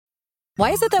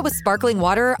Why is it that with sparkling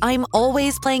water, I'm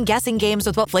always playing guessing games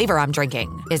with what flavor I'm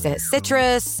drinking? Is it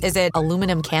citrus? Is it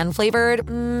aluminum can flavored?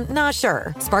 Not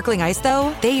sure. Sparkling ice,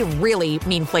 though, they really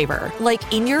mean flavor.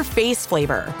 Like in-your-face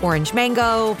flavor. Orange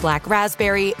mango, black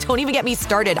raspberry. Don't even get me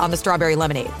started on the strawberry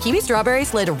lemonade. Kiwi Strawberry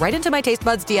slid right into my taste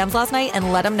buds DMs last night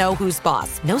and let them know who's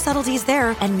boss. No subtleties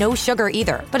there, and no sugar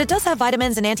either. But it does have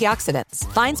vitamins and antioxidants.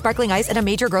 Find sparkling ice at a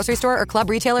major grocery store or club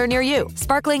retailer near you.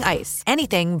 Sparkling ice.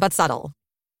 Anything but subtle.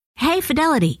 Hey,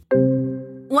 Fidelity.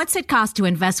 What's it cost to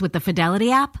invest with the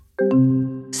Fidelity app?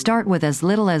 Start with as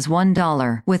little as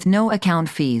 $1 with no account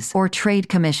fees or trade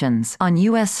commissions on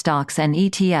U.S. stocks and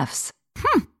ETFs.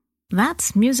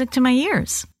 That's music to my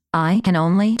ears. I can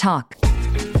only talk.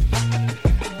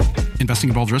 Investing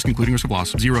involves risk, including risk of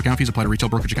loss. Zero account fees apply to retail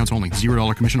brokerage accounts only.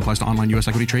 $0 commission applies to online U.S.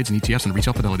 equity trades and ETFs and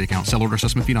retail Fidelity account. Sell order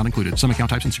assessment fee not included. Some account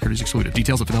types and securities excluded.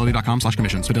 Details at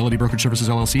fidelity.com/commissions. Fidelity Brokerage Services,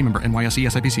 LLC, member NYSE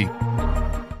SIPC.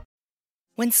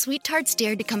 When Sweet Tarts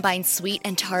dared to combine sweet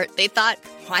and tart, they thought,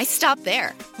 why stop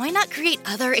there? Why not create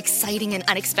other exciting and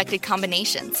unexpected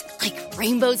combinations? Like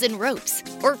rainbows and ropes,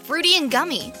 or fruity and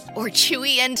gummy, or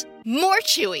chewy and more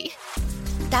chewy.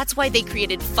 That's why they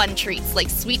created fun treats like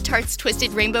Sweet Tarts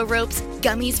Twisted Rainbow Ropes,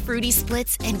 Gummies Fruity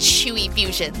Splits, and Chewy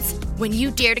Fusions. When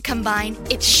you dare to combine,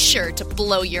 it's sure to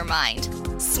blow your mind.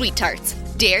 Sweet Tarts,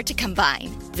 dare to combine.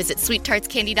 Visit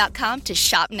sweettartscandy.com to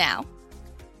shop now.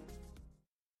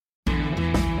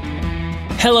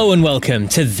 Hello and welcome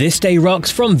to This Day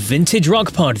Rocks from Vintage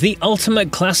Rock Pod, the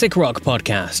ultimate classic rock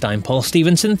podcast. I'm Paul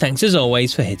Stevenson, thanks as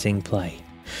always for hitting play.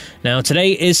 Now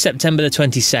today is September the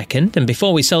 22nd, and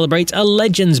before we celebrate a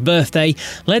legend's birthday,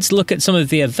 let's look at some of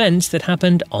the events that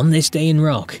happened on this day in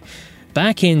rock.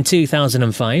 Back in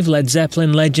 2005, Led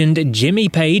Zeppelin legend Jimmy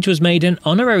Page was made an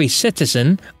honorary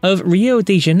citizen of Rio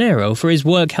de Janeiro for his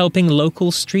work helping local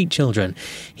street children.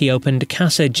 He opened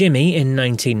Casa Jimmy in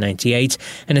 1998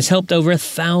 and has helped over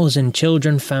 1,000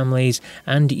 children, families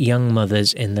and young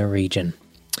mothers in the region.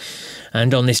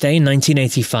 And on this day in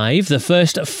 1985, the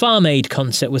first Farm Aid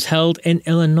concert was held in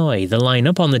Illinois. The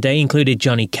lineup on the day included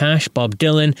Johnny Cash, Bob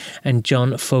Dylan and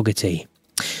John Fogerty.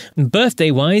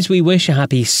 Birthday-wise, we wish a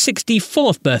happy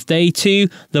 64th birthday to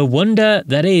the wonder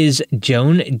that is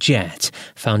Joan Jett,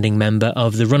 founding member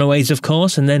of the Runaways, of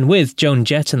course, and then with Joan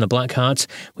Jett and the Blackhearts,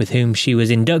 with whom she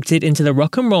was inducted into the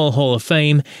Rock and Roll Hall of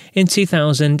Fame in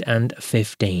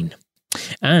 2015.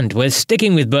 And we're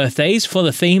sticking with birthdays for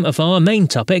the theme of our main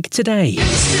topic today.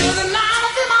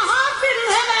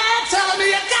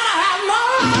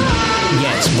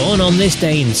 Yes, born on this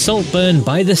day in Saltburn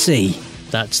by the Sea.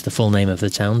 That's the full name of the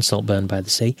town, Saltburn by the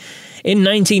Sea. In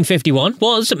 1951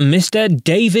 was Mr.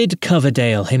 David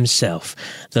Coverdale himself,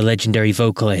 the legendary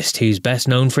vocalist who's best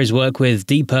known for his work with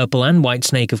Deep Purple and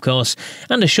Whitesnake, of course,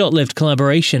 and a short-lived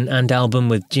collaboration and album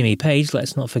with Jimmy Page,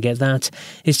 let's not forget that,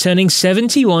 is turning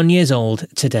 71 years old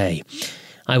today.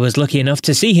 I was lucky enough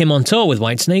to see him on tour with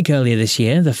Whitesnake earlier this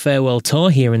year, the farewell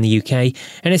tour here in the UK,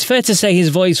 and it's fair to say his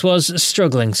voice was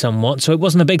struggling somewhat, so it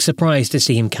wasn't a big surprise to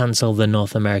see him cancel the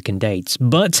North American dates.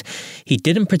 But he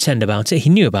didn't pretend about it, he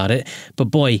knew about it, but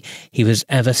boy, he was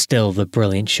ever still the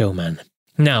brilliant showman.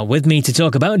 Now, with me to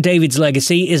talk about David's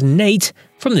legacy is Nate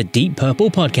from the Deep Purple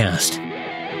podcast.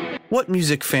 What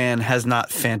music fan has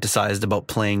not fantasized about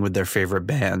playing with their favorite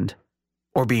band?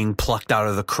 Or being plucked out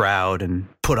of the crowd and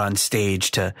put on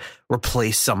stage to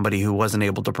replace somebody who wasn't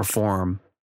able to perform?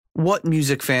 What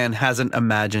music fan hasn't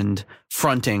imagined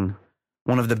fronting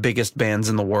one of the biggest bands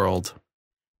in the world?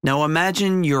 Now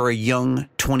imagine you're a young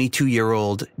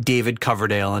 22-year-old David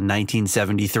Coverdale in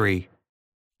 1973.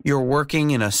 You're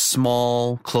working in a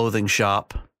small clothing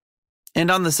shop,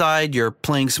 and on the side you're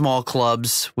playing small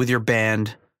clubs with your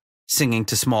band, singing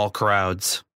to small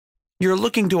crowds. You're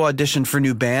looking to audition for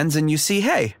new bands and you see,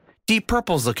 hey, Deep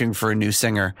Purple's looking for a new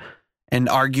singer. And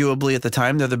arguably at the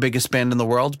time, they're the biggest band in the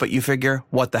world, but you figure,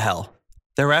 what the hell?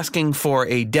 They're asking for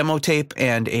a demo tape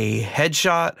and a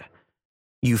headshot.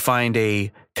 You find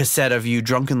a cassette of you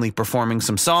drunkenly performing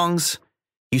some songs.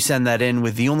 You send that in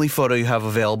with the only photo you have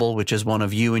available, which is one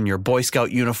of you in your Boy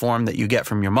Scout uniform that you get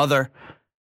from your mother.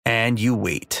 And you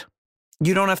wait.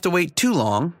 You don't have to wait too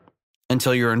long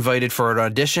until you're invited for an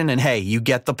audition, and hey, you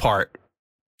get the part.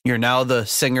 You're now the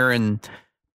singer in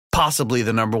possibly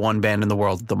the number one band in the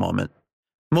world at the moment.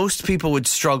 Most people would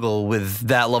struggle with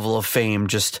that level of fame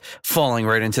just falling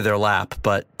right into their lap,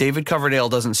 but David Coverdale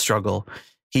doesn't struggle.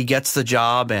 He gets the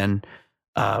job, and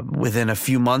within a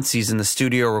few months, he's in the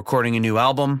studio recording a new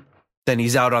album. Then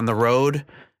he's out on the road,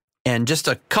 and just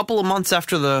a couple of months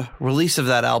after the release of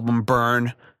that album,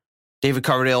 Burn, David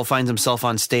Coverdale finds himself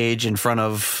on stage in front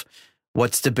of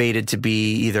what's debated to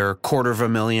be either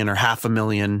 250,000 or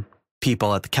 500,000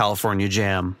 people at the California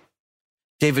Jam.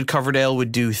 David Coverdale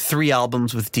would do 3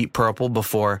 albums with Deep Purple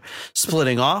before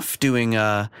splitting off, doing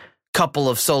a couple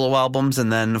of solo albums,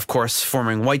 and then, of course,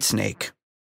 forming Whitesnake.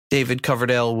 David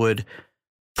Coverdale would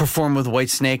perform with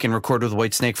Whitesnake and record with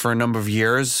Whitesnake for a number of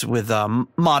years with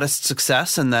modest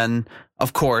success, and then,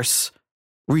 of course,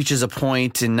 reaches a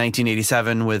point in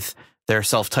 1987 with their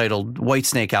self-titled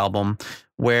Whitesnake album,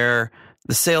 where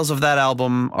the sales of that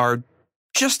album are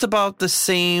just about the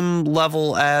same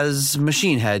level as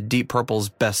Machine Head, Deep Purple's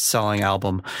best-selling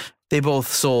album. They both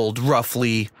sold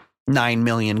roughly 9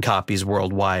 million copies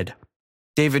worldwide.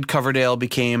 David Coverdale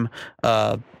became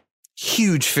a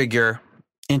huge figure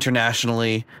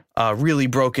internationally, really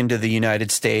broke into the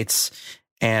United States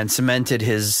and cemented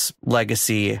his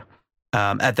legacy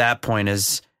at that point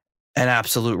as an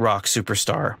absolute rock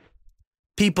superstar.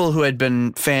 People who had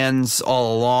been fans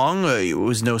all along, it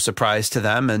was no surprise to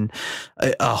them, and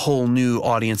a whole new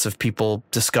audience of people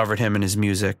discovered him and his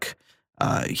music.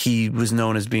 He was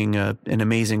known as being an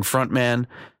amazing frontman,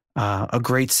 a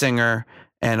great singer,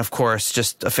 and of course,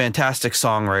 just a fantastic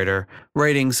songwriter,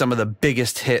 writing some of the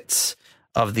biggest hits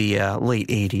of the late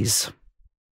 80s.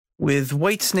 With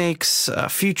Whitesnake's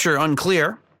future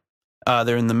unclear,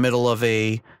 they're in the middle of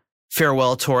a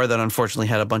farewell tour that unfortunately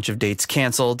had a bunch of dates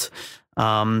canceled.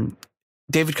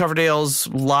 David Coverdale's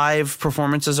live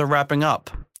performances are wrapping up.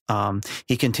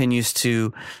 He continues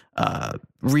to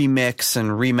remix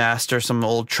and remaster some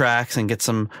old tracks and get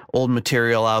some old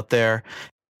material out there.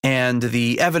 And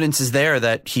the evidence is there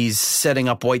that he's setting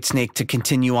up Whitesnake to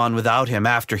continue on without him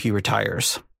after he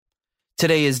retires.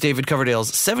 Today is David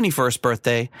Coverdale's 71st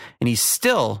birthday, and he's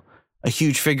still a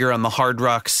huge figure on the hard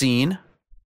rock scene.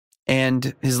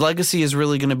 And his legacy is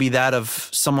really going to be that of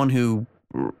someone who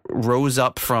rose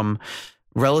up from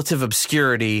relative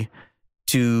obscurity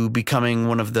to becoming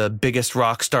one of the biggest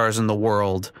rock stars in the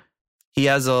world. He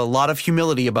has a lot of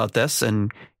humility about this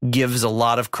and gives a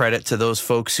lot of credit to those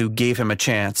folks who gave him a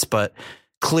chance, but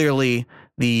clearly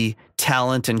the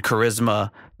talent and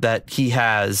charisma that he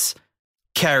has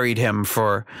carried him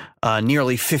for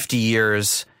nearly 50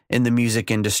 years in the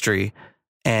music industry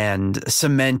and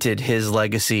cemented his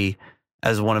legacy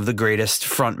as one of the greatest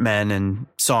frontmen and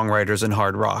songwriters in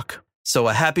hard rock. So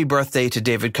a happy birthday to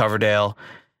David Coverdale.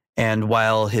 And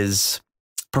while his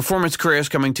performance career is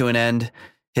coming to an end,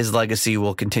 his legacy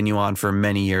will continue on for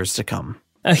many years to come.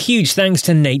 A huge thanks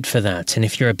to Nate for that, and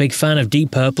if you're a big fan of Deep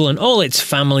Purple and all its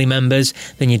family members,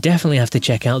 then you definitely have to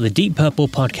check out the Deep Purple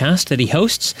podcast that he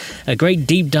hosts, a great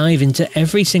deep dive into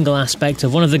every single aspect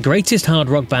of one of the greatest hard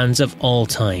rock bands of all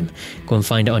time. Go and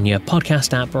find it on your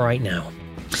podcast app right now.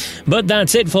 But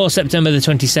that's it for September the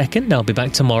 22nd. I'll be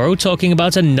back tomorrow talking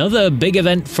about another big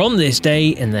event from this day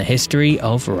in the history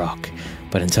of rock.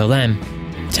 But until then,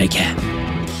 take care.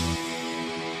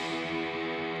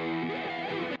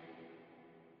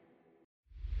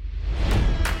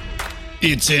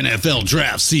 It's NFL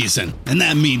draft season, and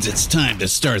that means it's time to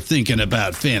start thinking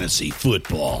about fantasy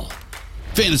football.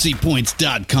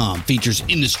 FantasyPoints.com features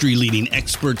industry-leading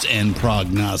experts and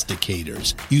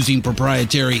prognosticators using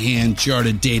proprietary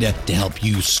hand-charted data to help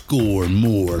you score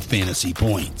more fantasy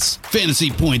points.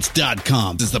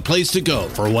 FantasyPoints.com is the place to go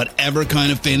for whatever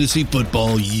kind of fantasy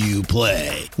football you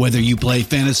play. Whether you play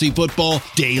fantasy football,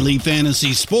 daily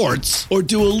fantasy sports, or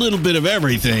do a little bit of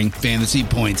everything, Fantasy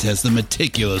Points has the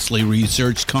meticulously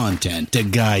researched content to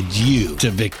guide you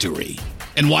to victory.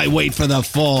 And why wait for the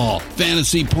fall?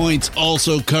 Fantasy Points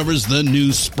also covers the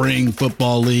new spring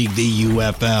football league, the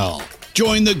UFL.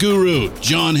 Join the guru,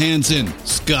 John Hansen,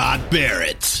 Scott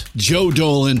Barrett, Joe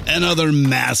Dolan, and other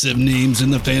massive names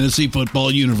in the fantasy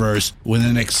football universe with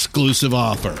an exclusive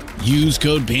offer. Use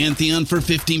code Pantheon for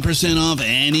 15% off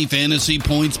any Fantasy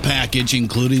Points package,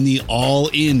 including the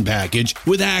all-in package,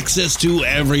 with access to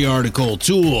every article,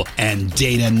 tool, and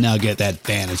data nugget that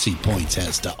Fantasy Points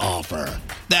has to offer.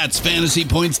 That's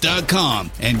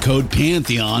FantasyPoints.com and code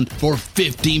Pantheon for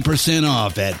 15%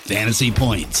 off at Fantasy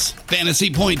Points.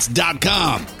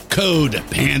 FantasyPoints.com, code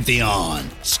Pantheon.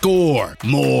 Score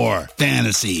more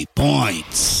fantasy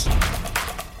points.